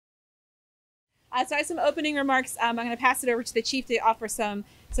So I have some opening remarks. I'm going to pass it over to the chief to offer some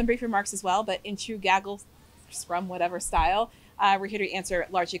brief remarks as well, but in true gaggle, scrum, whatever style. We're here to answer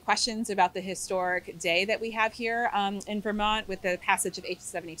largely questions about the historic day that we have here in Vermont with the passage of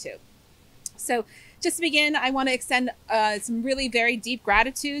H72. So just to begin, I want to extend some really very deep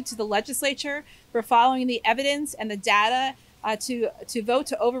gratitude to the legislature for following the evidence and the data to vote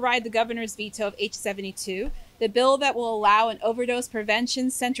to override the governor's veto of H72, the bill that will allow an overdose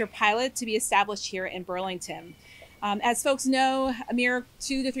prevention center pilot to be established here in Burlington. As folks know, a mere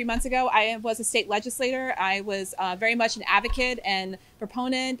 2 to 3 months ago, I was a state legislator. I was very much an advocate and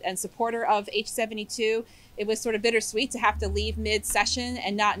proponent and supporter of H72. It was sort of bittersweet to have to leave mid-session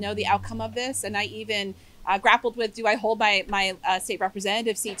and not know the outcome of this. And I even grappled with, do I hold my state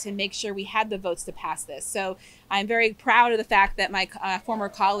representative seat to make sure we had the votes to pass this? So I'm very proud of the fact that my former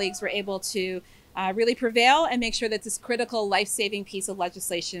colleagues were able to really prevail and make sure that this critical life-saving piece of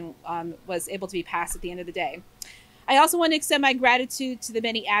legislation was able to be passed at the end of the day. I also want to extend my gratitude to the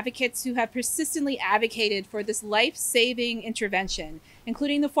many advocates who have persistently advocated for this life-saving intervention,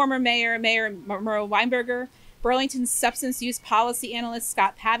 including the former Mayor Merle Weinberger, Burlington's substance use policy analyst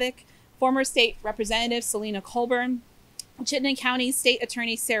Scott Pavick, former state representative Selena Colburn, Chittenden County State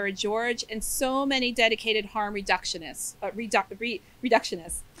Attorney Sarah George, and so many dedicated harm reductionists.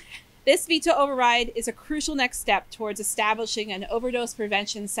 This veto override is a crucial next step towards establishing an overdose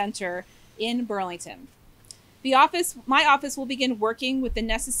prevention center in Burlington. My office will begin working with the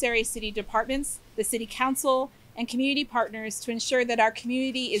necessary city departments, the city council, and community partners to ensure that our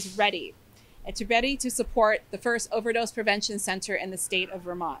community is ready to support the first overdose prevention center in the state of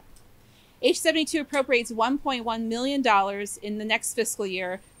Vermont. H72 appropriates $1.1 million in the next fiscal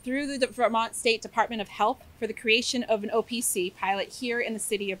year through the Vermont State Department of Health for the creation of an OPC pilot here in the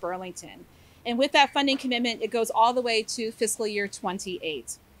city of Burlington. And with that funding commitment, it goes all the way to fiscal year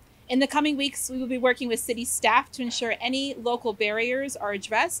 28. In the coming weeks, we will be working with city staff to ensure any local barriers are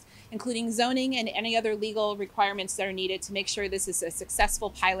addressed, including zoning and any other legal requirements that are needed to make sure this is a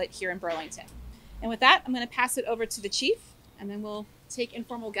successful pilot here in Burlington. And with that, I'm going to pass it over to the chief, and then we'll take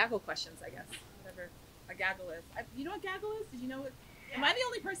informal gaggle questions, I guess, whatever a gaggle is. You know what gaggle is? Did you know what? Am I the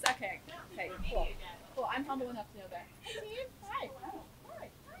only person? Okay, cool. Cool, I'm humble enough to know that. Hey, Steve. Hi.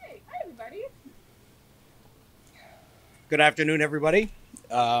 Hi, everybody. Good afternoon, everybody.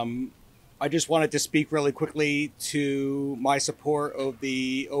 I just wanted to speak really quickly to my support of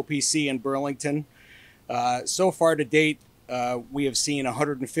the OPC in Burlington. So far to date, we have seen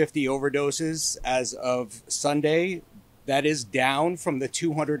 150 overdoses as of Sunday. That is down from the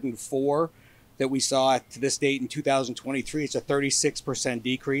 204 that we saw to this date in 2023. It's a 36%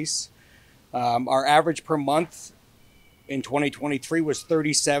 decrease. Our average per month in 2023 was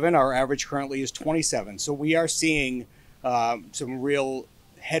 37. Our average currently is 27. So we are seeing some real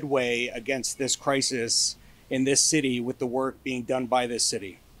headway against this crisis in this city with the work being done by this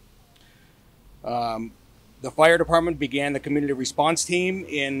city. The fire department began the community response team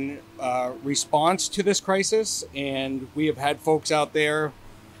in response to this crisis, and we have had folks out there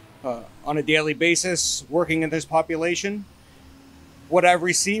on a daily basis working in this population. What I've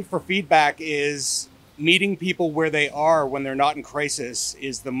received for feedback is meeting people where they are when they're not in crisis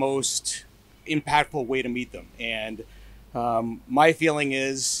is the most impactful way to meet them. And my feeling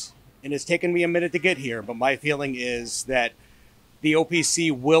is, and it's taken me a minute to get here, but my feeling is that the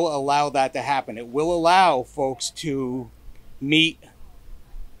OPC will allow that to happen. It will allow folks to meet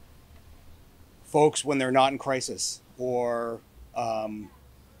folks when they're not in crisis or,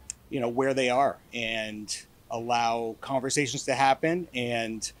 where they are, and allow conversations to happen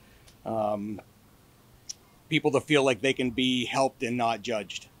and people to feel like they can be helped and not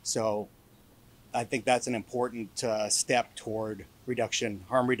judged. So I think that's an important step toward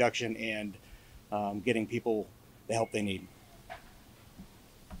harm reduction, and getting people the help they need.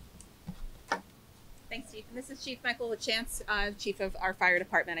 Thanks, Chief. And this is Chief Michael LaChance, Chief of our fire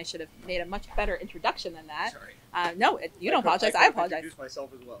department. I should have made a much better introduction than that. Sorry. No, you don't apologize. I apologize. Introduce myself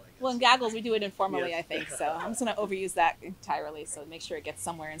as well, I guess. Well, in gaggles, we do it informally, Yes. I think. So I'm just going to overuse that entirely, so make sure it gets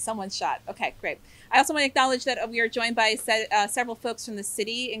somewhere in someone's shot. Okay, great. I also want to acknowledge that we are joined by several folks from the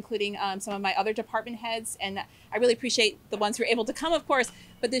city, including some of my other department heads. And I really appreciate the ones who are able to come, of course.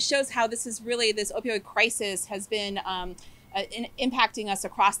 But this shows how this opioid crisis has been impacting us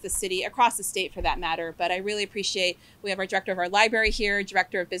across the city, across the state for that matter. But I really appreciate, we have our director of our library here,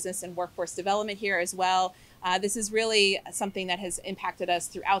 director of business and workforce development here as well. This is really something that has impacted us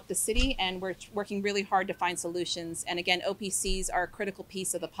throughout the city, and we're working really hard to find solutions. And again, OPCs are a critical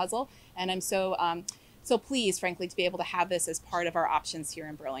piece of the puzzle. And I'm so pleased, frankly, to be able to have this as part of our options here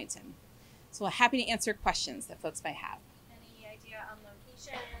in Burlington. So we're happy to answer questions that folks might have. Any idea on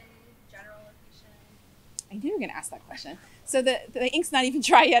location, general location? I knew you were going to ask that question. So the ink's not even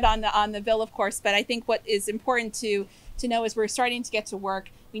dry yet on the bill, of course, but I think what is important to know is we're starting to get to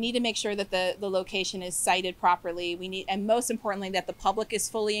work. We need to make sure that the location is sited properly. We need, and most importantly, that the public is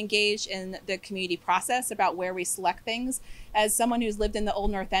fully engaged in the community process about where we select things. As someone who's lived in the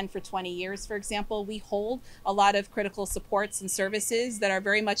Old North End for 20 years, for example, we hold a lot of critical supports and services that are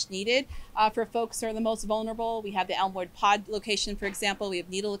very much needed for folks who are the most vulnerable. We have the Elmwood Pod location, for example. We have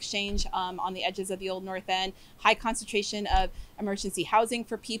needle exchange on the edges of the Old North End, high concentration of emergency housing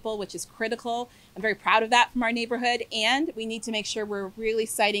for people, which is critical. I'm very proud of that from our neighborhood. And we need to make sure we're really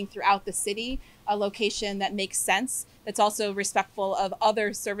citing throughout the city a location that makes sense, that's also respectful of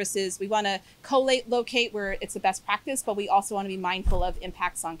other services. We want to co-locate where it's the best practice, but we also want to be mindful of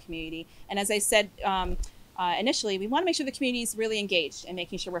impacts on community. And as I said initially, we want to make sure the community is really engaged and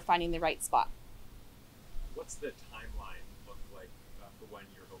making sure we're finding the right spot. What's the timeline look like for when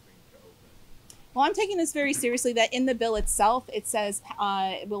you're hoping to open? Well, I'm taking this very seriously, that in the bill itself, it says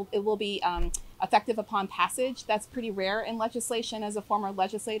it will be effective upon passage. That's pretty rare in legislation. As a former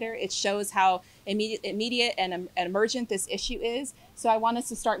legislator, it shows how immediate and emergent this issue is. So I want us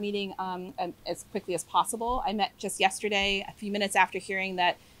to start meeting as quickly as possible. I met just yesterday, a few minutes after hearing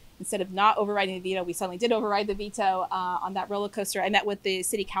that instead of not overriding the veto, we suddenly did override the veto on that roller coaster. I met with the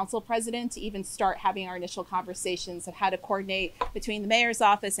city council president to even start having our initial conversations of how to coordinate between the mayor's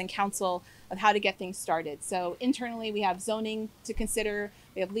office and council of how to get things started. So internally, we have zoning to consider,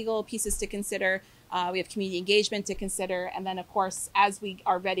 we have legal pieces to consider, we have community engagement to consider, and then of course, as we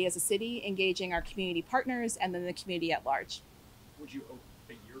are ready as a city, engaging our community partners and then the community at large. Would you,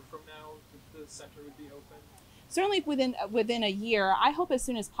 a year from now, the center would be open? Certainly within a year. I hope as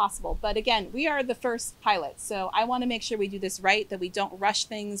soon as possible. But again, we are the first pilot. So I want to make sure we do this right, that we don't rush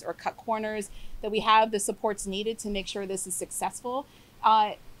things or cut corners, that we have the supports needed to make sure this is successful.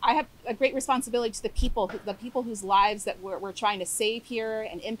 I have a great responsibility to the people whose lives that we're trying to save here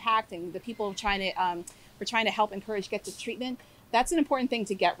and impact, and the people we're trying to help encourage get to treatment. That's an important thing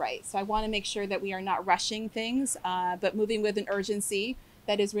to get right. So I want to make sure that we are not rushing things, but moving with an urgency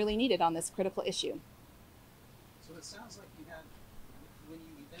that is really needed on this critical issue. So it sounds like you have, when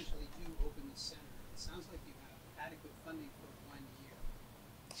you eventually do open the center, it sounds like you have adequate funding for 1 year.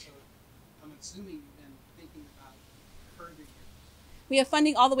 So I'm assuming you've been thinking about further years. We have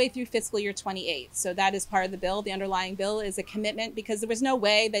funding all the way through fiscal year 28. So that is part of the bill. The underlying bill is a commitment, because there was no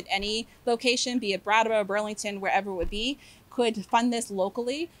way that any location, be it Brattleboro, Burlington, wherever it would be, could fund this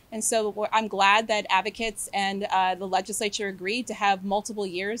locally. And so I'm glad that advocates and the legislature agreed to have multiple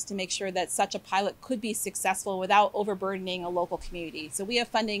years to make sure that such a pilot could be successful without overburdening a local community. So we have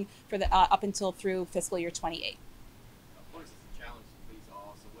funding for the up until through fiscal year 28. Of course, it's a challenge to please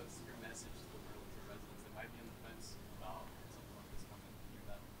all. So what's your message to the Burlington residents that might be on the fence about something like this coming near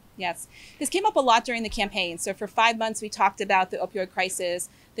them? Yes, this came up a lot during the campaign. So for 5 months, we talked about the opioid crisis,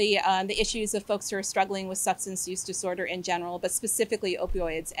 the issues of folks who are struggling with substance use disorder in general, but specifically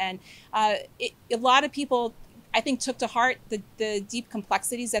opioids. And a lot of people, I think, took to heart the deep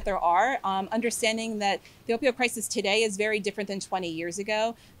complexities that there are, understanding that the opioid crisis today is very different than 20 years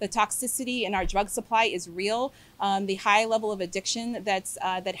ago. The toxicity in our drug supply is real. The high level of addiction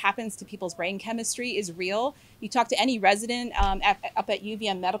that happens to people's brain chemistry is real. You talk to any resident up at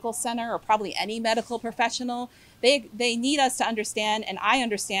UVM Medical Center, or probably any medical professional, they need us to understand, and I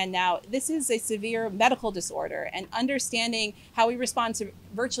understand now, this is a severe medical disorder, and understanding how we respond to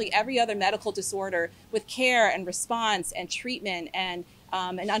virtually every other medical disorder with care and response and treatment and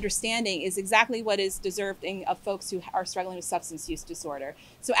understanding is exactly what is deserving of folks who are struggling with substance use disorder.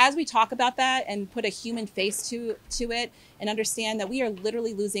 So as we talk about that and put a human face to it and understand that we are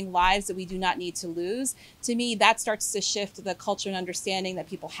literally losing lives that we do not need to lose, to me, that starts to shift the culture and understanding that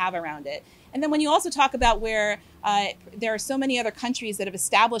people have around it. And then when you also talk about where there are so many other countries that have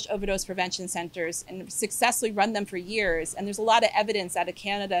established overdose prevention centers and successfully run them for years, and there's a lot of evidence out of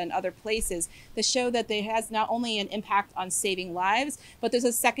Canada and other places that show that it has not only an impact on saving lives, but there's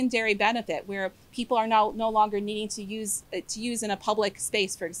a secondary benefit where people are now no longer needing to use in a public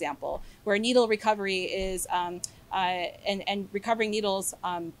space, for example, where needle recovery is and recovering needles.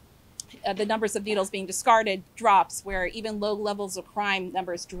 The numbers of needles being discarded drops, where even low levels of crime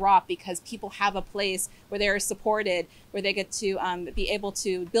numbers drop because people have a place where they are supported, where they get to be able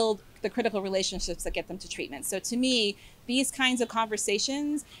to build the critical relationships that get them to treatment. So to me, these kinds of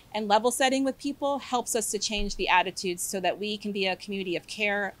conversations and level setting with people helps us to change the attitudes so that we can be a community of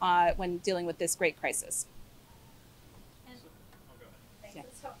care when dealing with this great crisis. Yeah.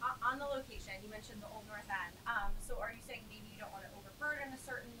 So on the location, you mentioned the Old North End. So are you saying maybe you don't want to overburden a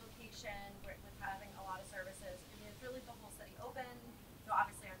certain location with having a lot of services? I mean, it's really the whole city open, so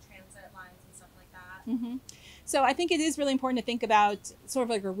obviously on transit lines and stuff like that. that? So I think it is really important to think about sort of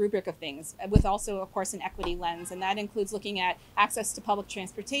like a rubric of things with also, of course, an equity lens. And that includes looking at access to public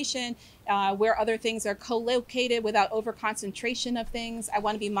transportation, where other things are co-located without over-concentration of things. I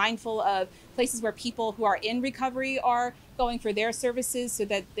want to be mindful of places where people who are in recovery are going for their services so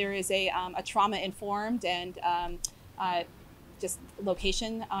that there is a trauma-informed and just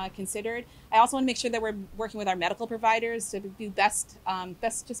location considered. I also want to make sure that we're working with our medical providers to do best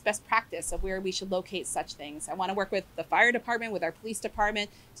practice of where we should locate such things. I want to work with the fire department, with our police department,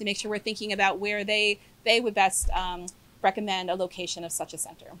 to make sure we're thinking about where they would best recommend a location of such a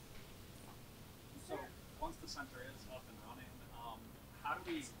center. So once the center is up and running, how do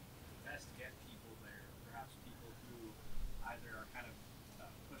we best get people there? Perhaps people who either are kind of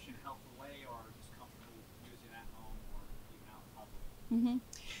pushing health away or are just comfortable using it at home or even out in public.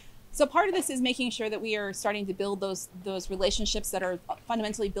 So part of this is making sure that we are starting to build those relationships that are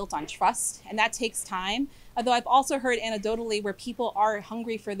fundamentally built on trust, and that takes time. Although I've also heard anecdotally where people are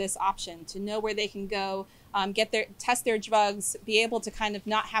hungry for this option to know where they can go, test their drugs, be able to kind of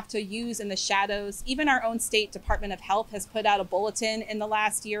not have to use in the shadows. Even our own state Department of Health has put out a bulletin in the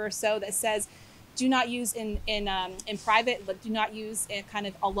last year or so that says, do not use in private, but do not use it kind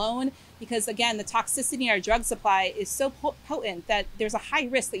of alone, because again, the toxicity in our drug supply is so potent that there's a high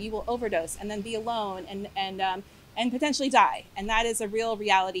risk that you will overdose and then be alone and potentially die. And that is a real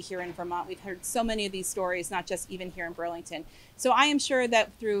reality here in Vermont. We've heard so many of these stories, not just even here in Burlington. So I am sure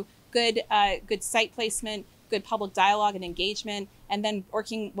that through good site placement, good public dialogue and engagement, and then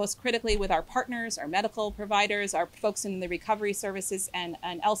working most critically with our partners, our medical providers, our folks in the recovery services and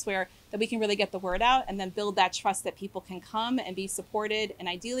elsewhere, that we can really get the word out and then build that trust that people can come and be supported, and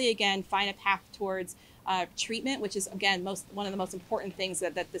ideally, again, find a path towards treatment, which is, again, one of the most important things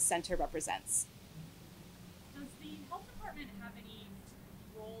that this center represents. Does the health department have any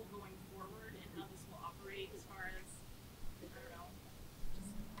role going forward in how this will operate as far as, I don't know,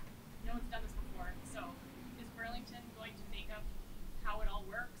 just no one's done this before, so is Burlington going to make up how it all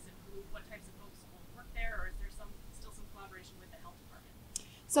works and what types of folks will work there, or is there still some collaboration with the health department?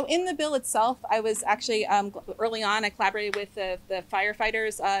 So in the bill itself, I was actually early on, I collaborated with the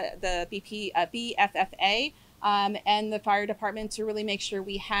firefighters, the BFFA, and the fire department to really make sure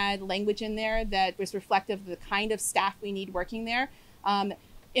we had language in there that was reflective of the kind of staff we need working there.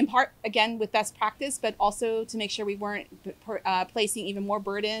 In part, again, with best practice, but also to make sure we weren't placing even more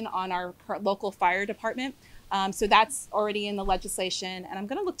burden on our local fire department. So that's already in the legislation. And I'm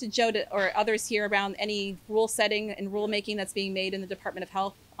going to look to Joe or others here around any rule setting and rulemaking that's being made in the Department of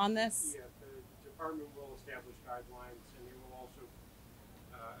Health on this. Yeah, the department will establish guidelines, and they will also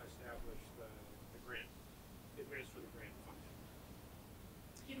establish the grant, administer the grant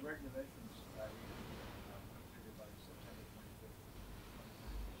funding. The regulations are completed by September 25th.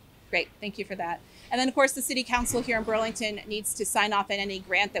 Great, thank you for that. And then, of course, the City Council here in Burlington needs to sign off on any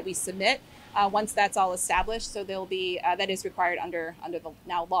grant that we submit once that's all established. So there'll be that is required under the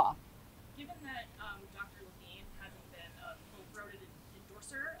now law. Given that Dr. Levine hasn't been a full-throated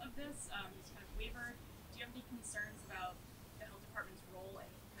endorser of this, he's kind of wavered, do you have any concerns about the health department's role in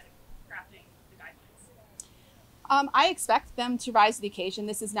kind of crafting the guidelines? I expect them to rise to the occasion.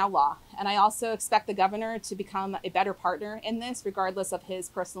 This is now law. And I also expect the governor to become a better partner in this, regardless of his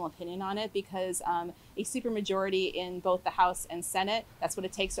personal opinion on it, because a supermajority in both the House and Senate, that's what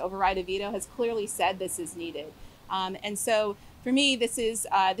it takes to override a veto, has clearly said this is needed. And so for me, this is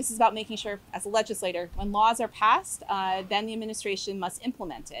about making sure, as a legislator, when laws are passed, then the administration must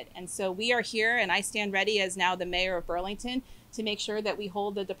implement it. And so we are here, and I stand ready as now the mayor of Burlington to make sure that we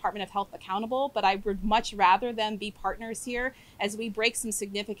hold the Department of Health accountable. But I would much rather them be partners here as we break some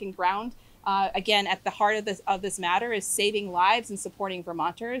significant ground. Again, at the heart of this matter is saving lives and supporting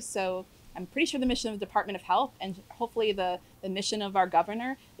Vermonters. So I'm pretty sure the mission of the Department of Health, and hopefully the mission of our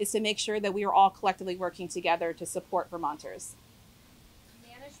governor, is to make sure that we are all collectively working together to support Vermonters.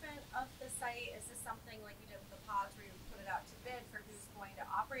 Management of the site, is this something like we did with the pods where you put it out to bid for who's going to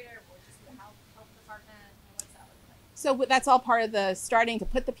operate it, or just the health department? What's that look like? So that's all part of the starting to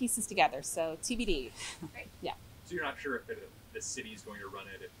put the pieces together. So TBD. Great. Yeah. So you're not sure if the city's going to run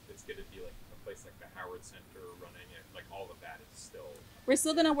it, if it's going to be like a place like the Howard Center running it, like all of that is still... We're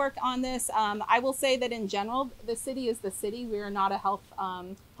still going to work on this. I will say that in general, the city is the city. We are not a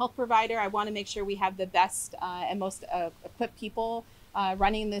health provider. I want to make sure we have the best and most equipped people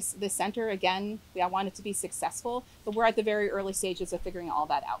running this center. Again, I want it to be successful, but we're at the very early stages of figuring all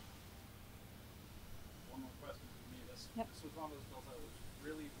that out. One more question for me. This was one of those bills that was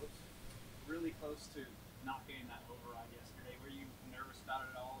really close to not getting that override yesterday. Were you nervous about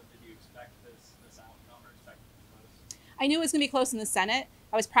it at all, or did you expect this outcome or expect it to be close? I knew it was going to be close in the Senate.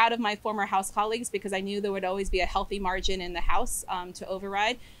 I was proud of my former House colleagues because I knew there would always be a healthy margin in the House to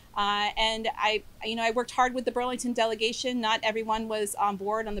override. And I worked hard with the Burlington delegation. Not everyone was on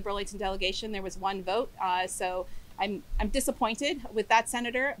board on the Burlington delegation. There was one vote. So I'm disappointed with that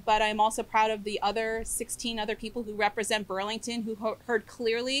senator, but I'm also proud of the other 16 other people who represent Burlington who heard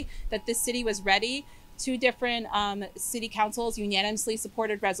clearly that this city was ready. 2 different city councils unanimously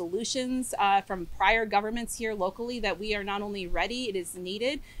supported resolutions from prior governments here locally that we are not only ready, it is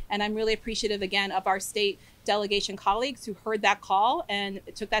needed. And I'm really appreciative again of our state delegation colleagues who heard that call and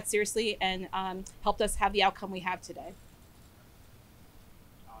took that seriously and helped us have the outcome we have today.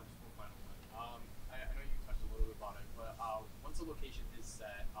 Just one final one. I know you touched a little bit about it, but once the location is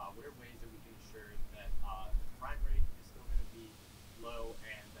set, what are ways that we can ensure that the crime rate is still going to be low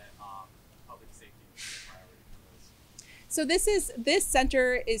and that public safety is a priority for this? So this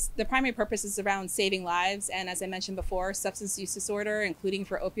center is, the primary purpose is around saving lives, and as I mentioned before, substance use disorder, including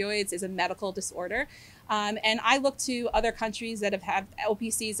for opioids, is a medical disorder. And I look to other countries that have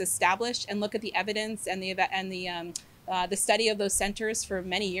OPCs established and look at the evidence and the study of those centers for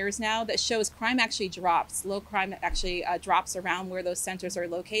many years now that shows crime actually drops. Low crime actually drops around where those centers are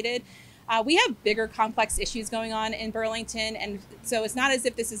located. We have bigger complex issues going on in Burlington, and so it's not as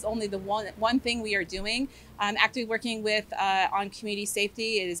if this is only the one thing we are doing. I'm actively working with on community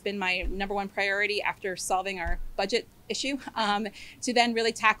safety. It has been my #1 priority after solving our budget issue to then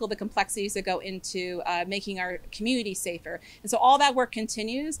really tackle the complexities that go into making our community safer. And so all that work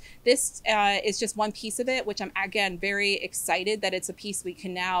continues. This is just one piece of it, which I'm again very excited that it's a piece we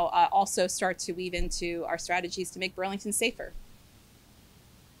can now also start to weave into our strategies to make Burlington safer.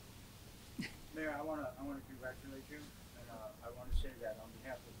 Mayor, I want to congratulate you, and I want to say that on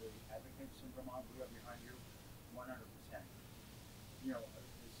behalf of the advocates in Vermont, we are behind you 100%. You know,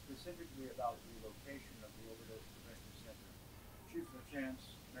 specifically about the location of the Overdose Prevention Center. Chief LaChance,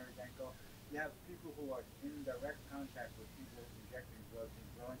 Mary Danko, you have people who are in direct contact with people injecting drugs in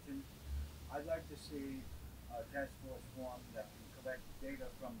Burlington. I'd like to see a task force formed that can collect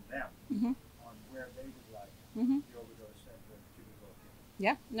data from them on where they would like the Overdose Center to be located.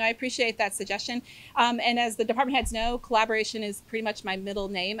 Yeah, no, I appreciate that suggestion. And as the department heads know, collaboration is pretty much my middle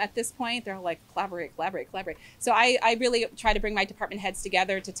name at this point. They're like, collaborate, collaborate, collaborate. So I really try to bring my department heads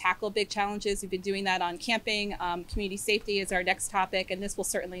together to tackle big challenges. We've been doing that on camping. Community safety is our next topic, and this will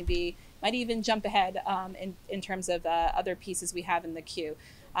certainly be, might even jump ahead in terms of other pieces we have in the queue.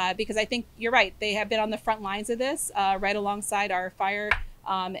 Because I think you're right, they have been on the front lines of this, right alongside our fire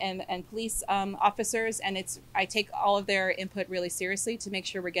and police officers, and I take all of their input really seriously to make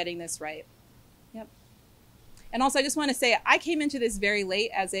sure we're getting this right. Yep. And also, I just want to say I came into this very late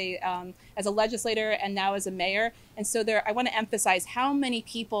as a legislator and now as a mayor, and so I want to emphasize how many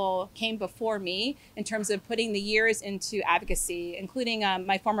people came before me in terms of putting the years into advocacy, including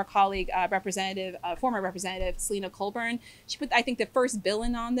my former colleague, former representative Selena Colburn. She put, I think, the first bill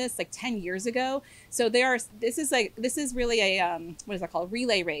in on this like 10 years ago. So this is really a what is that called,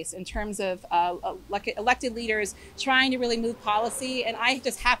 relay race in terms of elected leaders trying to really move policy. And I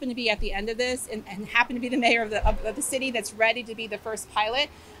just happen to be at the end of this and happen to be the mayor of the city that's ready to be the first pilot.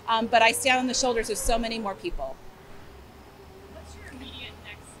 But I stand on the shoulders of so many more people. What's your immediate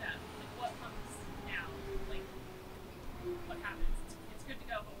next step? Like, what comes now? Like, what happens? It's good to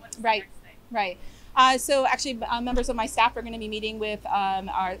go, but what's the next thing? Right. So actually, members of my staff are going to be meeting with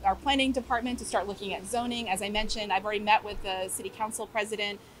our planning department to start looking at zoning. As I mentioned, I've already met with the city council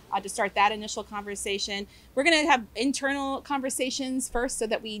president to start that initial conversation. We're going to have internal conversations first so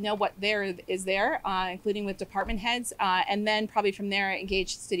that we know what is there, including with department heads, and then probably from there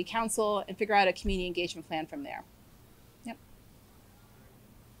engage city council and figure out a community engagement plan from there. Yep.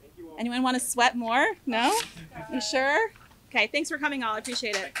 Thank you all. Anyone want to sweat more? No? You sure? Okay, thanks for coming all. I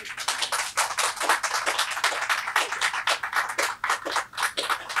appreciate it.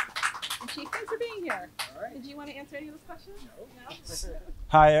 Chief, thanks for being here. All right. Did you want to answer any of those questions? No?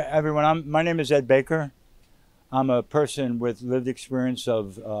 Hi, everyone. My name is Ed Baker. I'm a person with lived experience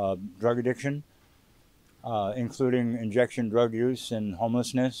of drug addiction, including injection drug use and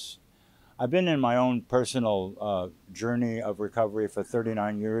homelessness. I've been in my own personal journey of recovery for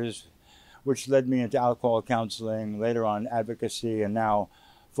 39 years, which led me into alcohol counseling, later on advocacy, and now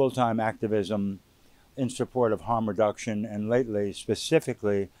full-time activism in support of harm reduction, and lately,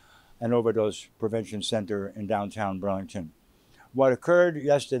 specifically, an overdose prevention center in downtown Burlington. What occurred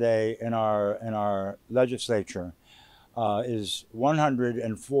yesterday in our legislature is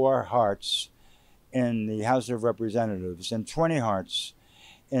 104 hearts in the House of Representatives and 20 hearts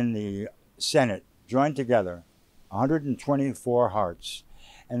in the Senate joined together, 124 hearts,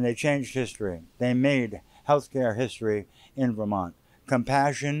 and they changed history. They made healthcare history in Vermont.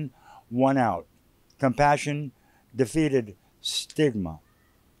 Compassion won out. Compassion defeated stigma.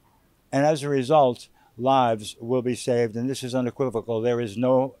 And as a result, lives will be saved, and this is unequivocal. There is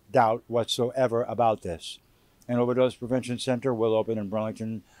no doubt whatsoever about this. An Overdose Prevention Center will open in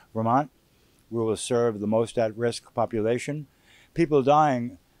Burlington, Vermont. We will serve the most at-risk population. People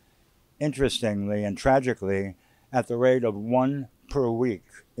dying, interestingly and tragically, at the rate of 1 per week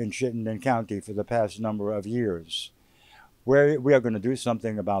in Chittenden County for the past number of years. We are going to do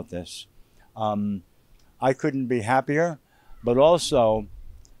something about this. I couldn't be happier, but also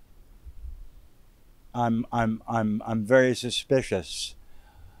I'm very suspicious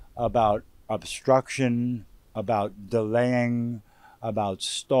about obstruction, about delaying, about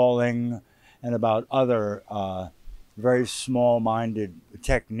stalling, and about other very small-minded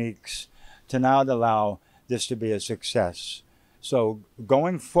techniques to not allow this to be a success. So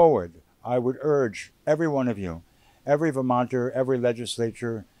going forward, I would urge every one of you, every Vermonter, every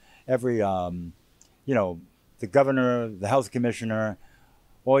legislature, every, the governor, the health commissioner,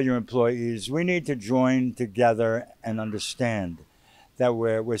 all your employees, we need to join together and understand that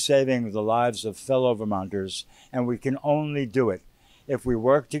we're saving the lives of fellow Vermonters, and we can only do it if we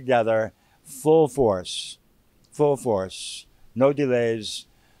work together full force, no delays,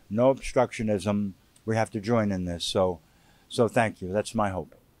 no obstructionism. We have to join in this. So thank you. That's my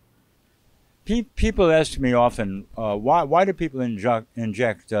hope. People ask me often, why do people inject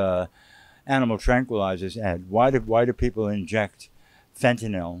animal tranquilizers, Ed? Why do people inject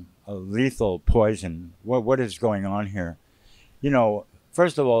fentanyl, a lethal poison? What is going on here?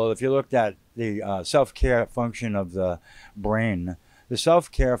 First of all, if you looked at the self-care function of the brain, the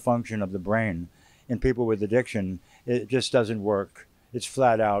self-care function of the brain in people with addiction, it just doesn't work. It's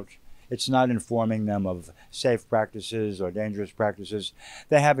flat out. It's not informing them of safe practices or dangerous practices.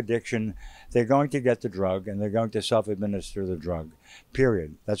 They have addiction. They're going to get the drug, and they're going to self-administer the drug,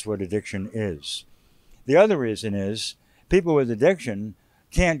 period. That's what addiction is. The other reason is people with addiction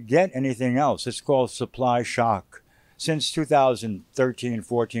can't get anything else. It's called supply shock. Since 2013,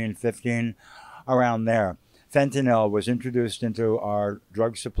 14, 15, around there, fentanyl was introduced into our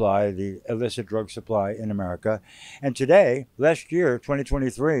drug supply, the illicit drug supply in America. And today, last year,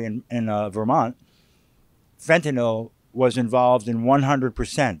 2023, in Vermont, fentanyl was involved in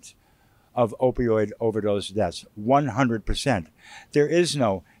 100% of opioid overdose deaths. 100%. There is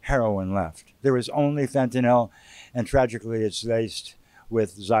no heroin left. There is only fentanyl, and tragically it's laced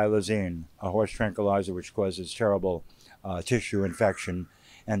with xylazine, a horse tranquilizer which causes terrible tissue infection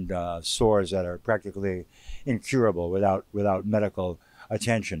and sores that are practically incurable without medical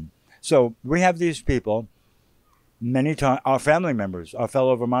attention. So we have these people, many times our family members, our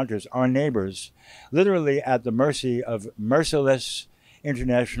fellow Vermonters, our neighbors, literally at the mercy of merciless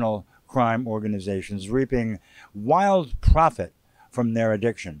international crime organizations reaping wild profit from their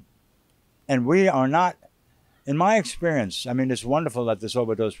addiction. And we are not, in my experience, I mean, it's wonderful that this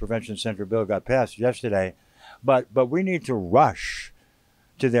Overdose Prevention Center bill got passed yesterday, but we need to rush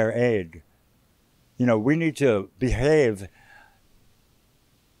to their aid. We need to behave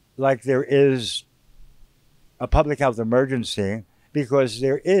like there is a public health emergency, because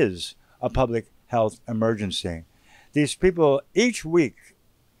there is a public health emergency. These people, each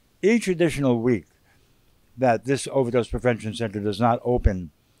additional week that this Overdose Prevention Center does not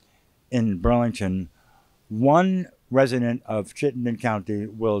open in Burlington, one resident of Chittenden County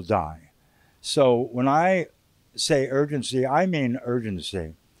will die. So when I say urgency, I mean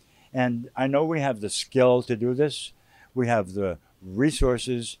urgency. And I know we have the skill to do this. We have the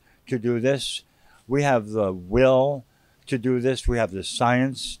resources to do this. We have the will to do this. We have the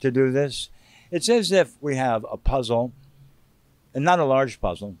science to do this. It's as if we have a puzzle, and not a large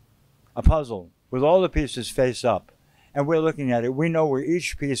puzzle, a puzzle with all the pieces face up. And we're looking at it. We know where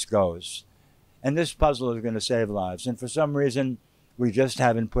each piece goes. And this puzzle is going to save lives. And for some reason, we just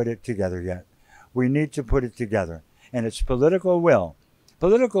haven't put it together yet. We need to put it together. And it's political will.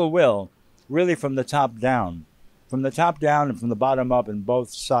 Political will, really from the top down. From the top down and from the bottom up, and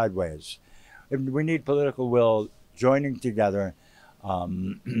both sideways. We need political will joining together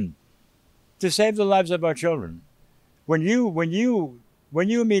to save the lives of our children. When you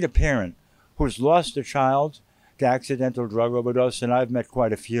meet a parent who's lost a child to accidental drug overdose, and I've met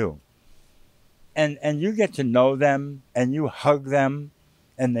quite a few, and you get to know them, and you hug them,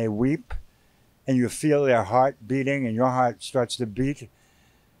 and they weep, and you feel their heart beating, and your heart starts to beat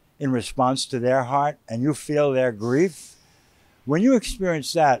in response to their heart, and you feel their grief. When you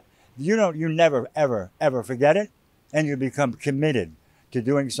experience that, you never, ever, ever forget it, and you become committed to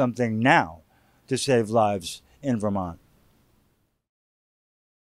doing something now to save lives in Vermont.